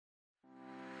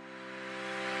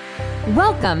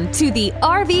Welcome to the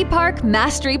RV Park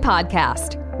Mastery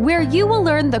Podcast, where you will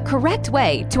learn the correct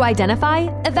way to identify,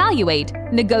 evaluate,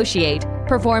 negotiate,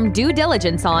 perform due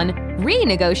diligence on,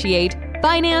 renegotiate,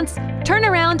 finance, turn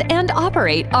around, and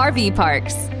operate RV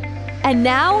parks. And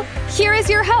now, here is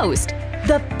your host,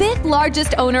 the fifth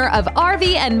largest owner of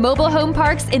RV and mobile home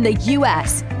parks in the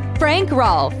U.S., Frank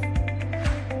Rolfe.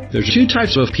 There's two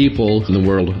types of people in the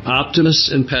world,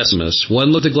 optimists and pessimists. One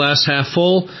look at the glass half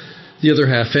full, the other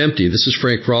half empty. This is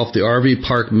Frank Rolfe, the RV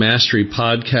Park Mastery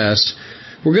Podcast.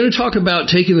 We're going to talk about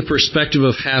taking the perspective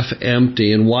of half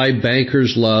empty and why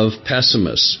bankers love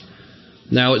pessimists.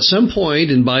 Now, at some point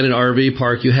in buying an RV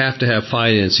park, you have to have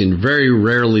financing. Very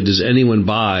rarely does anyone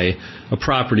buy a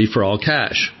property for all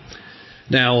cash.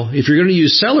 Now, if you're going to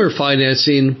use seller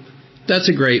financing, that's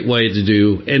a great way to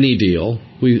do any deal.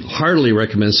 We hardly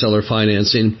recommend seller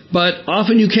financing, but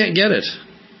often you can't get it.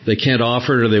 They can't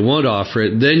offer it or they won't offer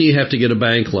it. Then you have to get a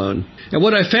bank loan. And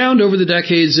what I found over the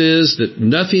decades is that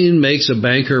nothing makes a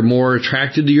banker more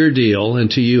attracted to your deal and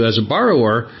to you as a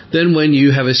borrower than when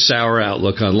you have a sour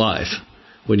outlook on life,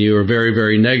 when you are very,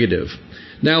 very negative.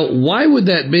 Now, why would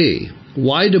that be?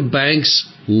 Why do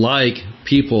banks like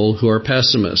people who are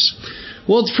pessimists?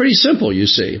 Well, it's pretty simple, you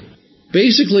see.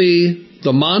 Basically,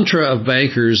 the mantra of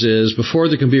bankers is before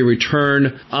there can be a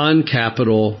return on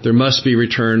capital, there must be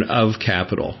return of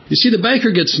capital. You see, the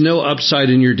banker gets no upside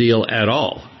in your deal at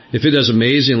all. If it does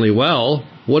amazingly well,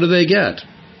 what do they get?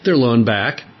 Their loan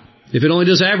back. If it only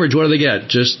does average, what do they get?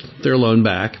 Just their loan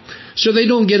back. So they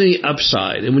don't get any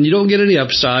upside. And when you don't get any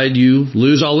upside, you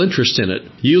lose all interest in it.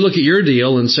 You look at your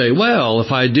deal and say, well,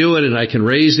 if I do it and I can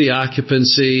raise the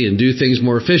occupancy and do things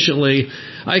more efficiently,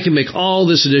 I can make all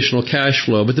this additional cash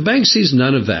flow. But the bank sees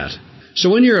none of that. So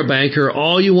when you're a banker,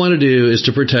 all you want to do is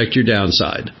to protect your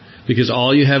downside. Because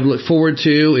all you have to look forward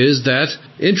to is that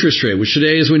interest rate, which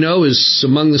today, as we know, is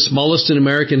among the smallest in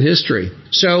American history.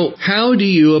 So how do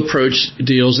you approach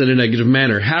deals in a negative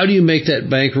manner? How do you make that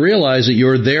bank realize that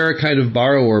you're their kind of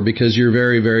borrower because you're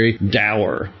very, very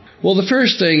dour? Well, the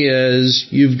first thing is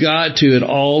you've got to at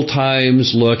all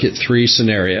times look at three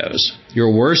scenarios.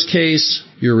 Your worst case,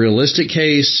 your realistic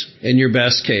case, and your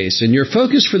best case. And your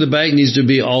focus for the bank needs to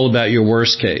be all about your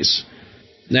worst case.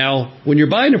 Now, when you're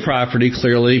buying a property,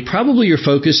 clearly, probably your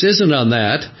focus isn't on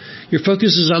that. Your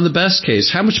focus is on the best case.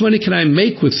 How much money can I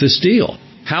make with this deal?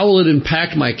 How will it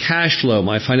impact my cash flow,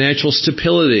 my financial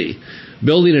stability,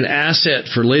 building an asset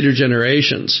for later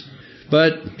generations?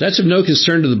 But that's of no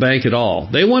concern to the bank at all.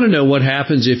 They want to know what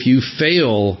happens if you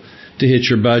fail to hit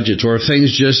your budgets or if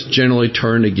things just generally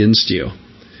turn against you.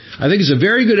 I think it's a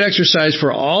very good exercise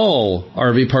for all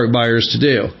RV park buyers to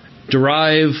do.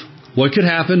 Derive what could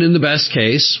happen in the best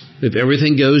case if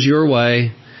everything goes your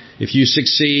way, if you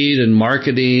succeed in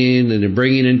marketing and in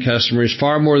bringing in customers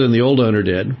far more than the old owner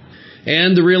did.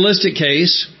 And the realistic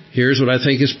case, here's what I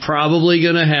think is probably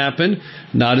going to happen.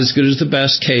 Not as good as the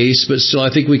best case, but still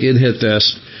I think we can hit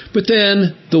this. But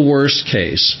then the worst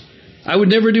case. I would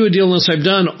never do a deal unless I've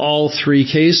done all three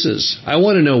cases. I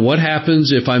want to know what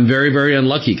happens if I'm very, very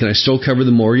unlucky. Can I still cover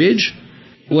the mortgage?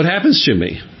 What happens to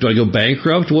me? Do I go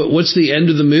bankrupt? What's the end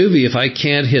of the movie if I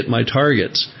can't hit my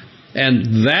targets?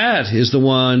 And that is the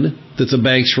one that the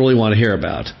banks really want to hear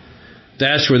about.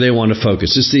 That's where they want to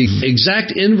focus. It's the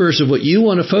exact inverse of what you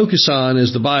want to focus on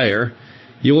as the buyer.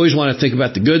 You always want to think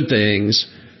about the good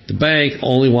things. The bank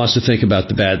only wants to think about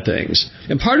the bad things.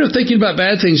 And part of thinking about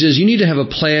bad things is you need to have a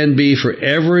plan B for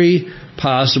every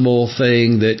possible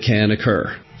thing that can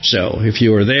occur. So if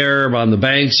you are there on the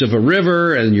banks of a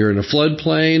river and you're in a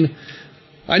floodplain,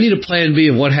 I need a plan B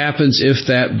of what happens if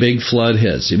that big flood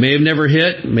hits. It may have never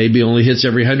hit, maybe only hits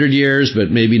every 100 years,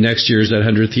 but maybe next year is that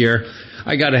 100th year.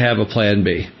 I got to have a plan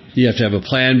B. You have to have a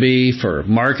plan B for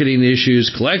marketing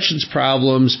issues, collections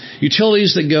problems,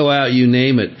 utilities that go out, you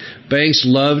name it. Banks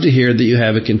love to hear that you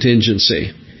have a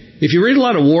contingency. If you read a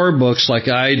lot of war books like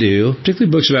I do,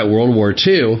 particularly books about World War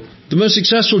II, the most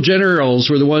successful generals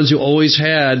were the ones who always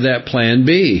had that plan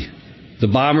B. The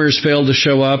bombers failed to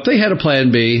show up. They had a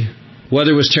plan B.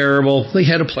 Weather was terrible. They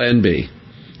had a plan B.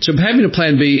 So having a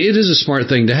plan B, it is a smart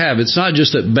thing to have. It's not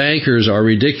just that bankers are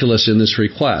ridiculous in this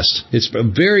request. It's a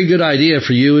very good idea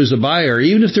for you as a buyer,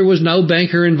 even if there was no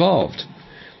banker involved.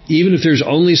 Even if there's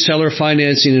only seller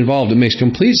financing involved, it makes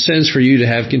complete sense for you to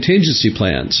have contingency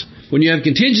plans. When you have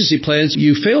contingency plans,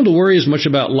 you fail to worry as much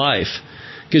about life.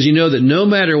 Because you know that no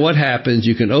matter what happens,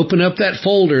 you can open up that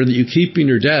folder that you keep in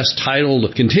your desk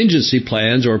titled Contingency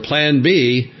Plans or Plan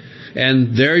B,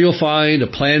 and there you'll find a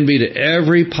Plan B to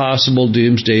every possible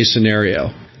doomsday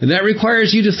scenario. And that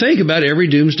requires you to think about every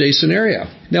doomsday scenario.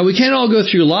 Now, we can't all go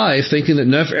through life thinking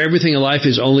that everything in life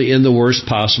is only in the worst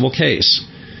possible case.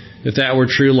 If that were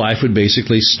true, life would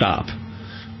basically stop.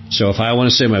 So if I want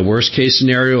to say my worst case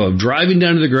scenario of driving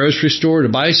down to the grocery store to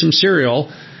buy some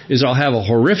cereal is I'll have a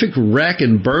horrific wreck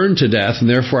and burn to death, and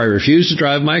therefore I refuse to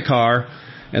drive my car,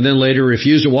 and then later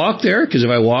refuse to walk there, because if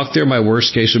I walk there, my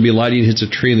worst case would be lightning hits a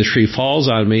tree and the tree falls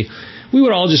on me. We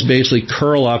would all just basically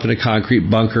curl up in a concrete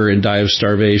bunker and die of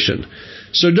starvation.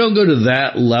 So don't go to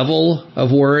that level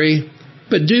of worry,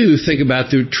 but do think about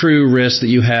the true risk that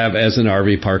you have as an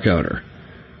RV park owner.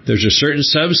 There's a certain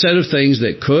subset of things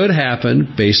that could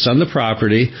happen based on the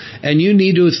property, and you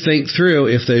need to think through,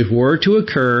 if they were to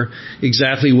occur,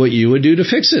 exactly what you would do to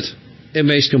fix it. It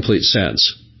makes complete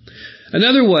sense.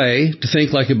 Another way to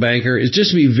think like a banker is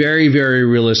just to be very, very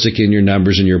realistic in your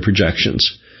numbers and your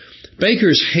projections.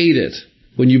 Bankers hate it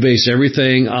when you base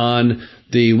everything on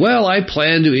I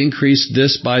plan to increase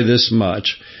this by this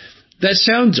much. That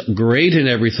sounds great and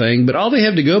everything, but all they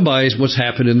have to go by is what's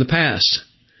happened in the past.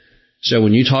 So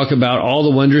when you talk about all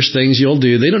the wondrous things you'll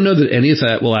do, they don't know that any of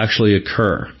that will actually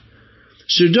occur.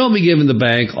 So don't be giving the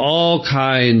bank all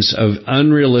kinds of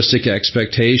unrealistic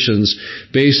expectations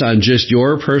based on just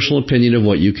your personal opinion of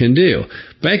what you can do.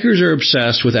 Bankers are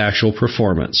obsessed with actual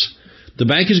performance. The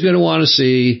bank is going to want to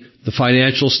see the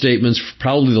financial statements for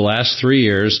probably the last 3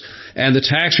 years and the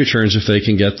tax returns if they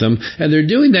can get them. And they're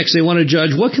doing that because they want to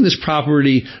judge, what can this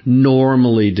property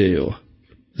normally do?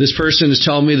 This person is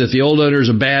telling me that the old owner is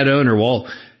a bad owner. Well,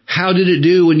 how did it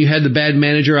do when you had the bad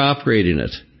manager operating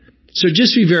it? So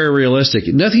just be very realistic.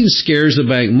 Nothing scares the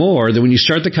bank more than when you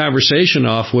start the conversation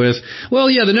off with,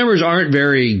 the numbers aren't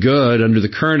very good under the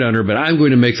current owner, but I'm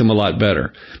going to make them a lot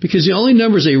better. Because the only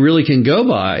numbers they really can go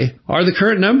by are the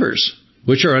current numbers,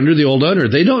 which are under the old owner.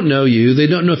 They don't know you. They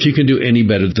don't know if you can do any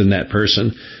better than that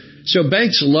person. So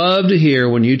banks love to hear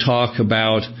when you talk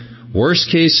about worst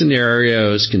case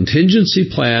scenarios, contingency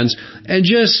plans, and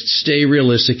just stay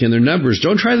realistic in their numbers.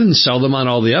 Don't try to sell them on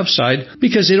all the upside,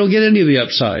 because they don't get any of the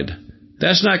upside.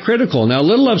 That's not critical. Now, a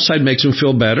little upside makes them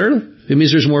feel better. It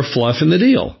means there's more fluff in the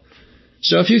deal.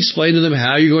 So if you explain to them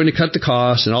how you're going to cut the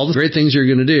cost and all the great things you're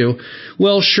going to do,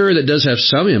 sure, that does have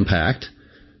some impact.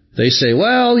 They say,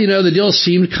 the deal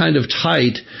seemed kind of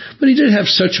tight, but he did have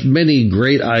such many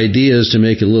great ideas to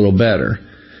make it a little better.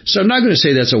 So I'm not going to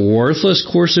say that's a worthless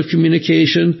course of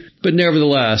communication, but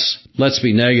nevertheless, let's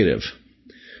be negative.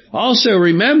 Also,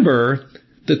 remember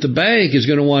that the bank is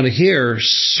going to want to hear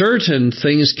certain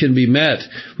things can be met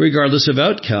regardless of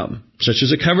outcome, such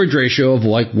as a coverage ratio of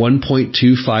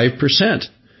 1.25%.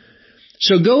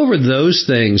 So go over those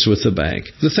things with the bank,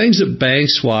 the things that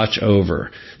banks watch over,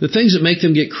 the things that make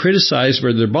them get criticized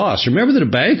by their boss. Remember that a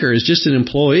banker is just an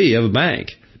employee of a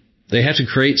bank. They have to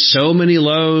create so many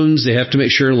loans. They have to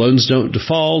make sure loans don't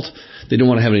default. They don't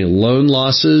want to have any loan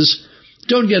losses.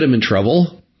 Don't get them in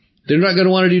trouble. They're not going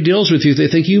to want to do deals with you if they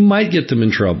think you might get them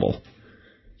in trouble.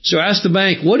 So ask the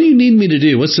bank, what do you need me to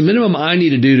do? What's the minimum I need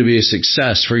to do to be a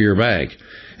success for your bank?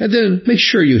 And then make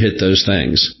sure you hit those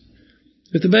things.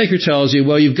 If the banker tells you,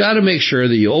 you've got to make sure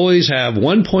that you always have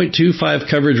 1.25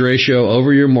 coverage ratio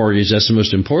over your mortgage, that's the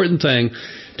most important thing,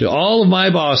 to all of my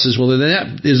bosses, then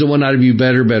that is the one item you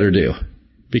better do.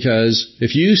 Because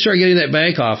if you start getting that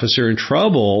bank officer in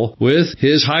trouble with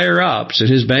his higher-ups and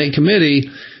his bank committee,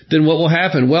 then what will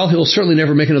happen? He'll certainly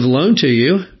never make another loan to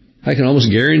you. I can almost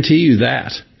guarantee you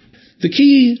that. The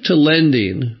key to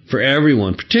lending for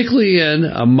everyone, particularly in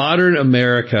a modern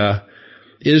America,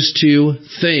 is to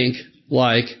think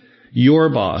like your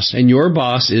boss, and your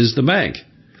boss is the bank.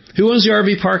 Who owns the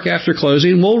RV park after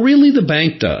closing? Really the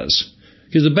bank does.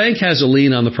 Because the bank has a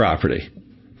lien on the property.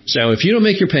 So if you don't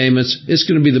make your payments, it's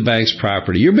going to be the bank's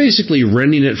property. You're basically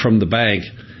renting it from the bank.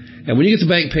 And when you get the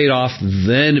bank paid off,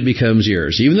 then it becomes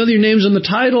yours. Even though your name's on the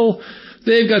title,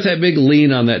 they've got that big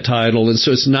lien on that title, and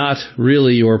so it's not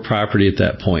really your property at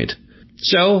that point.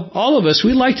 So all of us,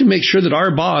 we like to make sure that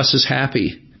our boss is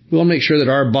happy. We want to make sure that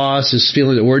our boss is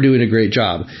feeling that we're doing a great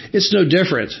job. It's no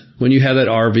different when you have that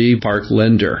RV park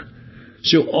lender.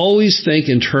 So always think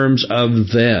in terms of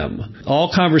them.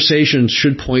 All conversations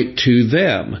should point to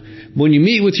them. When you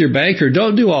meet with your banker,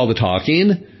 don't do all the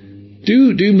talking.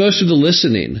 Do most of the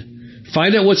listening.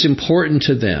 Find out what's important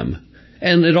to them.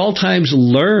 And at all times,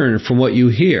 learn from what you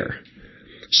hear.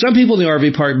 Some people in the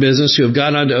RV park business who have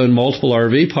gone on to own multiple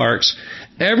RV parks,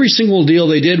 every single deal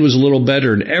they did was a little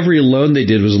better, and every loan they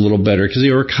did was a little better because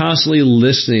they were constantly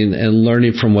listening and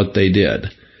learning from what they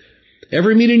did.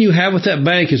 Every meeting you have with that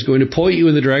bank is going to point you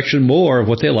in the direction more of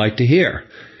what they like to hear.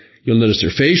 You'll notice their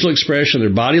facial expression, their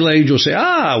body language will say,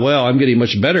 I'm getting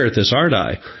much better at this, aren't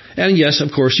I? And yes,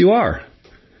 of course you are.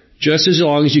 Just as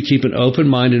long as you keep an open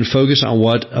mind and focus on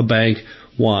what a bank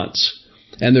wants.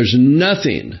 And there's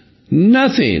nothing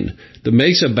nothing that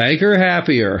makes a banker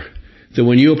happier than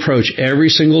when you approach every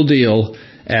single deal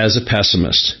as a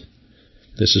pessimist.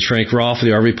 This is Frank Rolfe of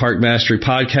the RV Park Mastery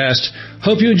Podcast.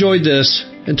 Hope you enjoyed this,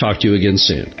 and talk to you again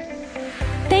soon.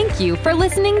 Thank you for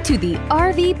listening to the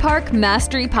RV Park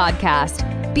Mastery Podcast.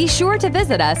 Be sure to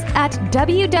visit us at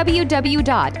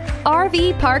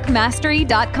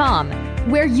www.rvparkmastery.com,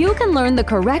 where you can learn the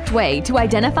correct way to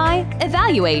identify,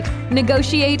 evaluate,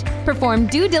 negotiate, perform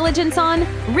due diligence on,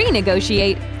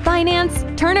 renegotiate, finance,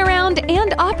 turn around,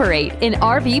 and operate in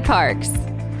RV parks.